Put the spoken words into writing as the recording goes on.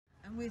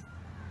I'm with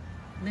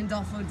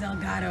Lindolfo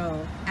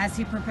Delgado as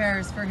he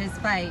prepares for his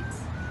fight.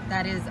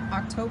 That is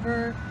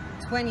October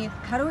 20th.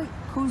 How do I...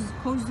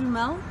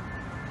 Cozumel?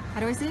 How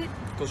do I say it?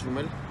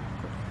 Cozumel.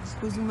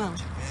 Cozumel.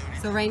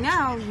 So right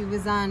now, he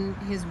was on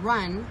his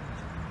run,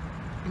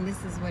 and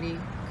this is what he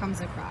comes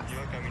across.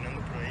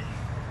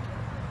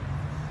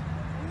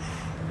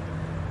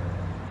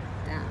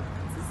 Damn,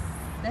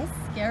 that's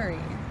scary.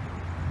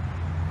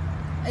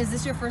 Is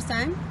this your first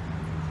time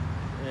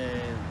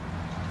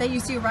that you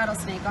see a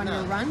rattlesnake on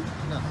your run?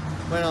 No.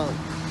 Well,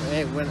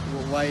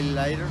 while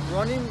I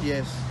running,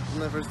 yes, it's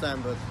my first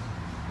time. But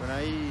when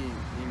I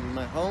in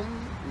my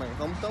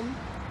hometown,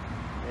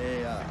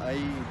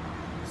 I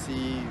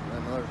see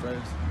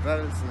another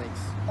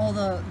rattlesnakes.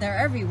 Although they're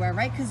everywhere,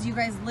 right? Because you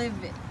guys live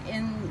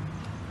in.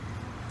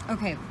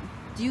 Okay,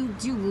 do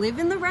you live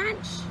in the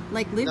ranch?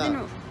 Like live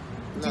in?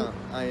 No,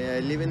 I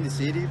live in the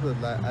city, but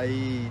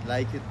I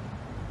like it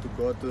to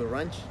go to the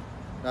ranch.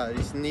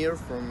 It's near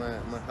from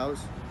my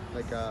house,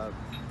 like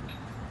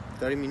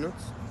 30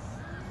 minutes.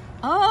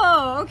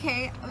 Oh,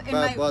 okay.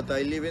 But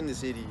I live in the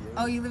city.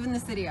 Oh, you live in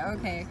the city.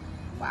 Okay.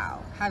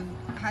 Wow.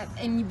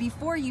 And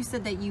before you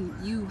said that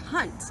you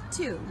hunt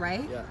too,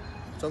 right? Yeah.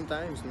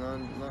 Sometimes,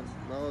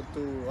 not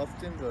too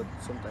often, but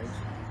sometimes.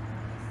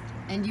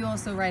 And you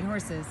also ride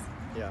horses?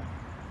 Yeah.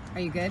 Are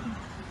you good?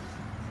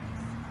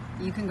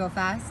 You can go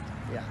fast?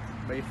 Yeah,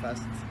 very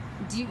fast.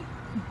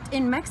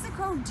 In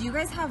Mexico, do you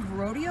guys have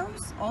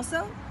rodeos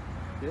also?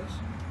 Yes.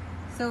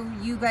 So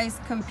you guys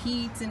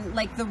compete and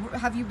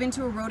have you been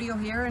to a rodeo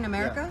here in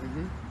America? Yeah.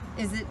 Mm-hmm.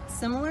 Is it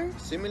similar?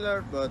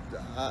 Similar, but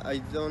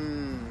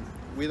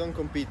we don't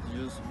compete.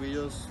 We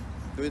just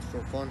do it for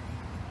fun.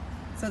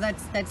 So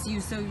that's you.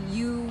 So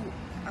you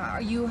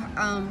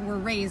were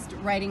raised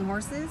riding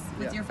horses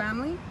with your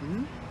family?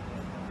 Mm-hmm.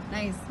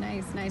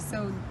 Nice.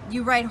 So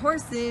you ride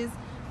horses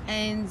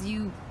and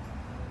you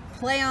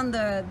play on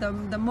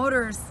the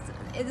motors.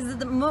 Is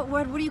it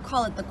what do you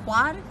call it? The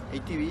quad?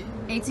 ATV.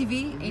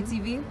 ATV. Mm-hmm.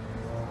 ATV.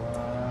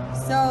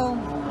 So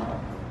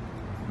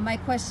my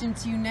question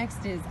to you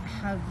next is: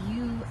 have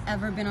you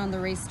ever been on the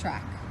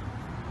racetrack?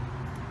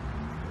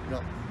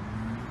 No.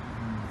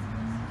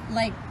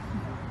 Like,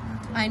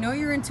 I know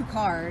you're into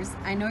cars.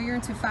 I know you're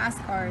into fast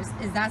cars.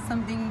 Is that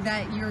something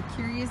that you're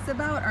curious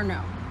about or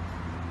no?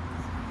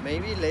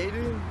 Maybe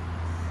later,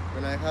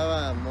 when I have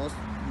a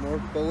more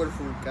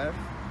powerful car.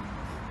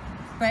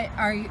 But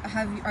are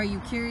you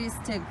curious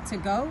to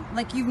go?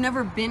 Like you've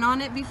never been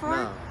on it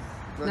before?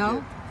 No.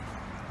 Yet.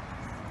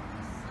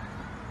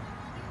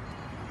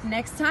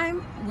 Next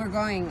time we're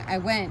going. I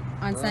went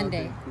on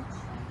Sunday, okay, cool.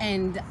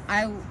 And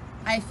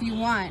if you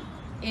want,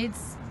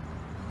 it's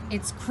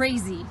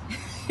crazy.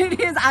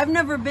 It is. I've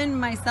never been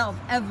myself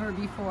ever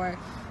before,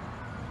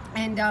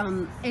 and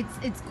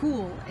it's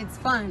cool. It's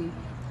fun.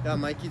 Yeah,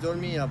 Mikey told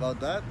me about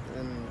that,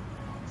 and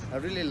I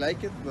really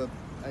like it. But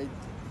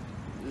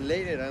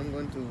later I'm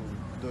going to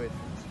do it.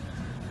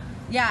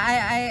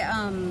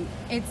 Yeah,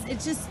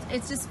 it's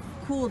just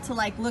cool to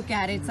like look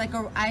at. It's like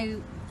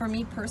for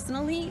me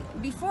personally,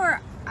 before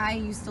I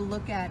used to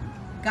look at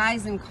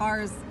guys in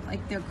cars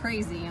like they're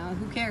crazy.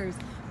 Who cares?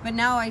 But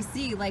now I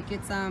see like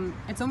it's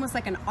almost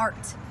like an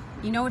art.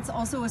 It's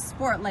also a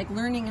sport, like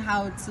learning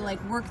how to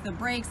like work the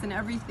brakes and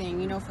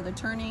everything, for the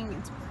turning.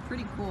 It's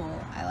pretty cool.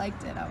 I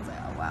liked it. I was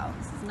like, oh wow,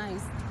 this is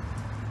nice.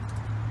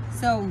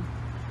 So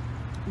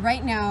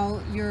right now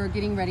you're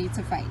getting ready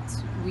to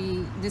fight.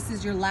 This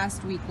is your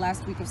last week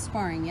of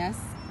sparring, yes?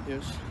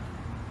 Yes.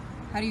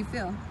 How do you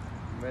feel?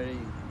 Very,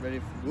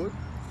 very good,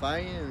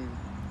 fine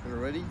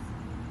and ready.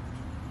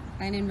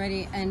 Fine and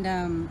ready. And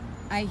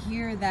I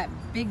hear that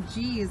Big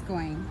G is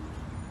going.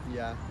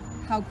 Yeah.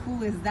 How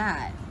cool is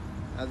that?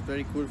 That's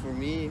very cool for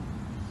me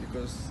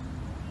because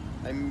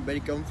I'm very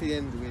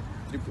confident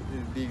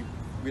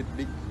with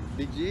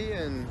Big G,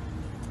 and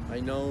I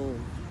know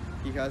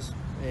he has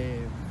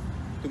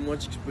too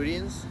much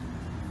experience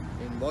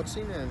in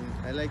boxing, and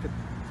I like it.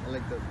 I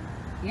like that.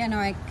 Yeah, no,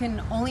 I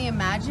can only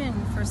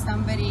imagine for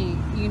somebody,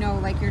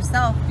 like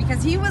yourself,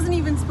 because he wasn't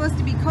even supposed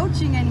to be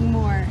coaching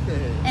anymore.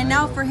 And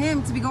now for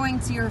him to be going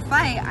to your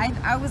fight,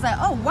 I was like,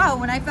 oh wow,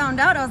 when I found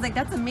out, I was like,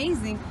 that's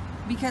amazing,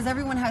 because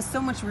everyone has so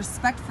much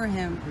respect for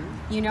him,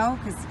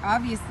 because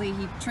obviously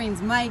he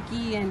trains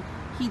Mikey and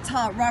he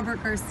taught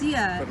Robert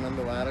Garcia.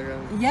 Fernando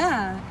Vargas.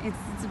 Yeah,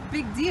 it's a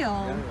big deal.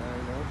 Yeah,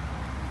 I know.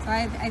 So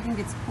I think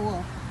it's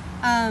cool.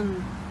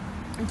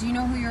 Do you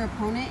know who your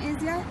opponent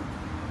is yet?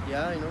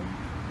 Yeah, I know.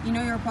 You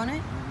know your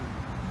opponent?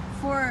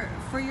 Mm-hmm.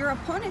 For your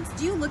opponents,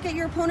 do you look at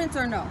your opponents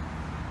or no?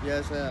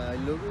 Yes, I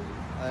look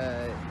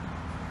at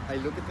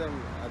them.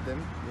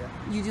 Yeah.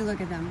 You do look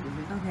at them.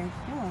 Mm-hmm. Okay,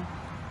 cool.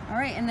 All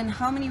right, and then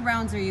how many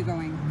rounds are you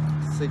going?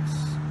 6.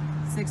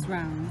 6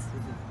 rounds.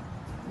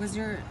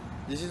 Mm-hmm.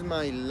 This is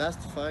my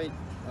last fight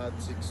at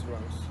 6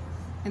 rounds.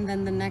 And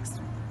then the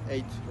next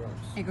 8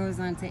 rounds. It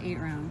goes on to 8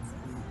 rounds.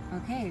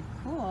 Okay,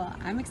 cool.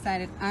 I'm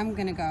excited. I'm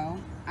gonna go.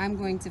 I'm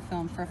going to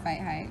film for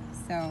Fight Hype,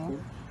 so cool.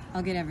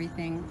 I'll get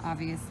everything,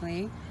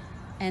 obviously.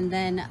 And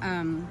then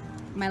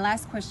my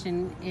last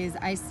question is,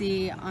 I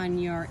see on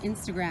your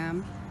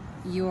Instagram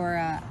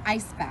your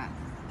ice bath.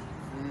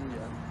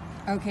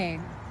 Yeah. Okay,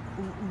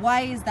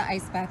 why is the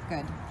ice bath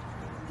good?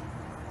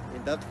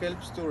 And that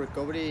helps to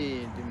recover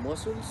the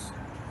muscles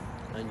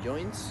and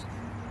joints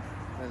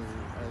and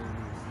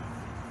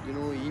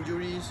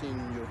injuries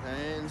in your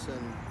hands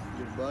and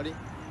your body.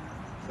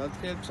 That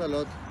helps a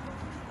lot.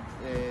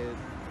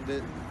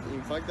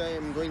 In fact, I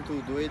am going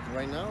to do it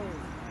right now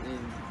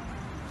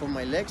for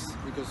my legs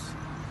because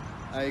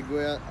I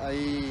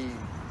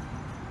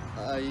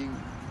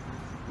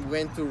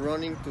went to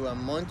running to a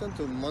mountain,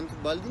 to Mount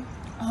Baldi,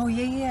 Oh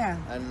yeah.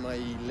 and my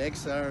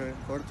legs are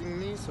hurting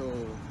me, so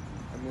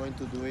I'm going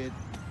to do it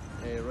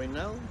right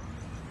now.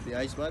 The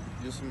ice bath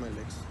using my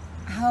legs.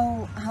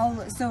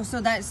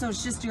 So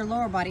it's just your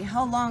lower body.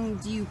 How long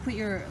do you put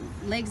your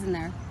legs in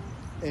there?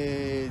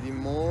 The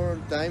more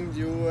time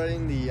you are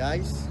in the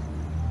ice,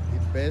 the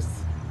best,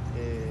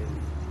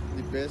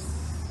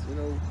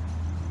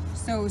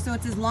 So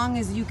it's as long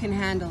as you can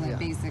handle it, Yeah.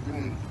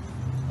 basically.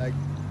 like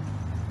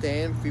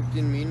 10,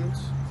 15 minutes.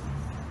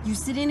 You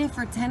sit in it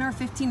for 10 or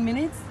 15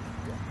 minutes?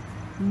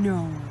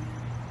 No.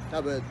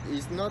 No, but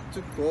it's not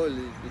too cold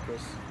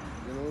because,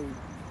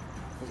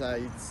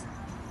 it's,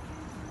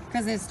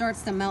 Because it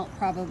starts to melt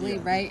probably,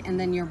 Yeah. right? And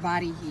then your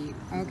body heat.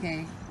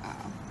 Okay.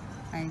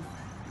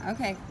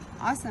 Okay.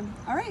 Awesome.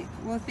 All right.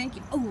 Well, thank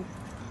you. Oh,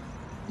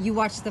 you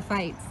watched the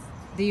fights,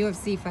 the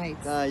UFC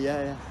fights.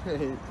 yeah.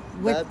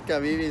 What- That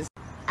Khabib'S.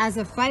 As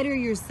a fighter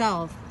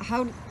yourself,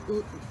 how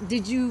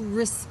did you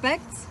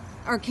respect,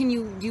 or do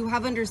you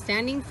have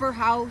understanding for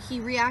how he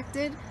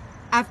reacted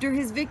after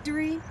his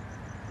victory?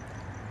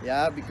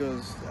 Yeah,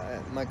 because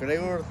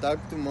McGregor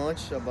talked too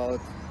much about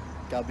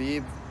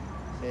Khabib,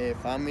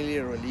 family,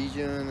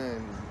 religion,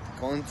 and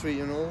country,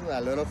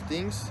 a lot of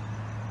things.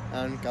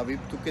 And Khabib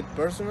took it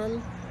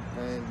personal,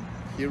 and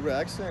he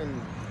reacts,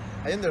 and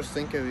I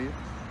understand Khabib.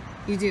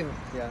 You do.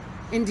 Yeah.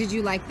 And did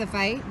you like the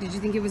fight? Did you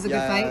think it was a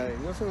good fight? It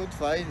was a good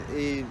fight.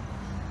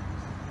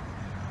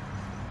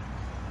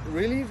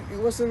 Really, it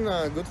wasn't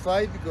a good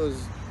fight because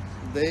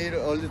they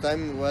all the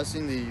time was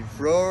in the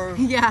floor.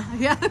 Yeah.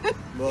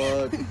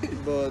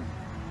 But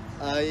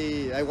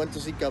I want to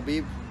see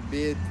Khabib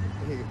beat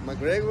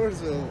McGregor,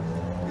 so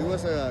it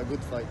was a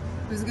good fight.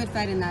 It was a good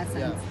fight in that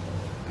sense.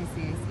 Yeah. I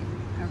see.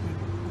 Okay.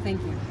 Well,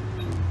 thank you.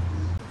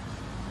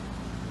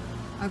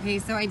 Okay,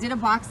 so I did a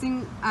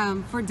boxing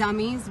for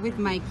dummies with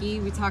Mikey.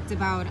 We talked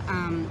about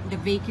the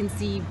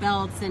vacancy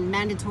belts and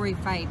mandatory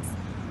fights.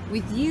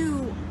 With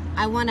you,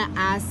 I want to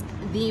ask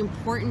the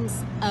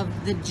importance of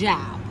the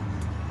jab.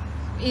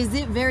 Is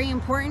it very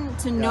important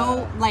to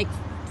know,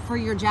 for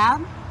your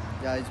jab?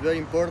 Yeah, it's very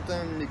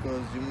important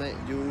because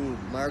you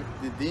mark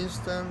the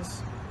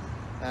distance,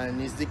 and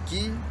it's the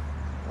key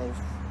of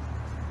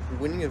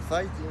winning a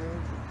fight.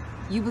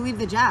 You believe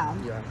the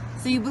jab? Yeah.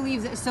 So you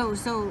believe that?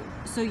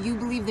 So you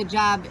believe the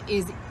jab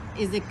is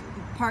a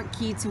part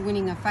key to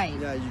winning a fight?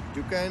 Yeah,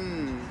 you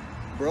can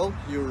broke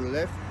your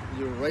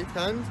right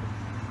hand,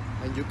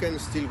 and you can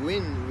still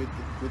win with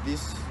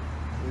this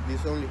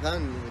only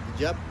hand, with the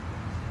jab.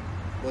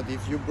 But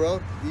if you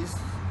broke this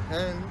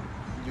hand,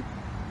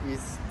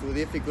 it's too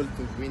difficult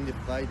to win the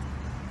fight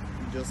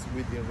just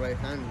with the right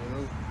hand.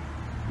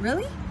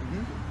 Really?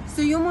 Mm-hmm.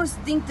 So you almost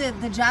think that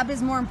the jab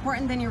is more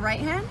important than your right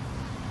hand?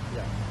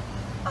 Yeah.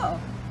 Oh.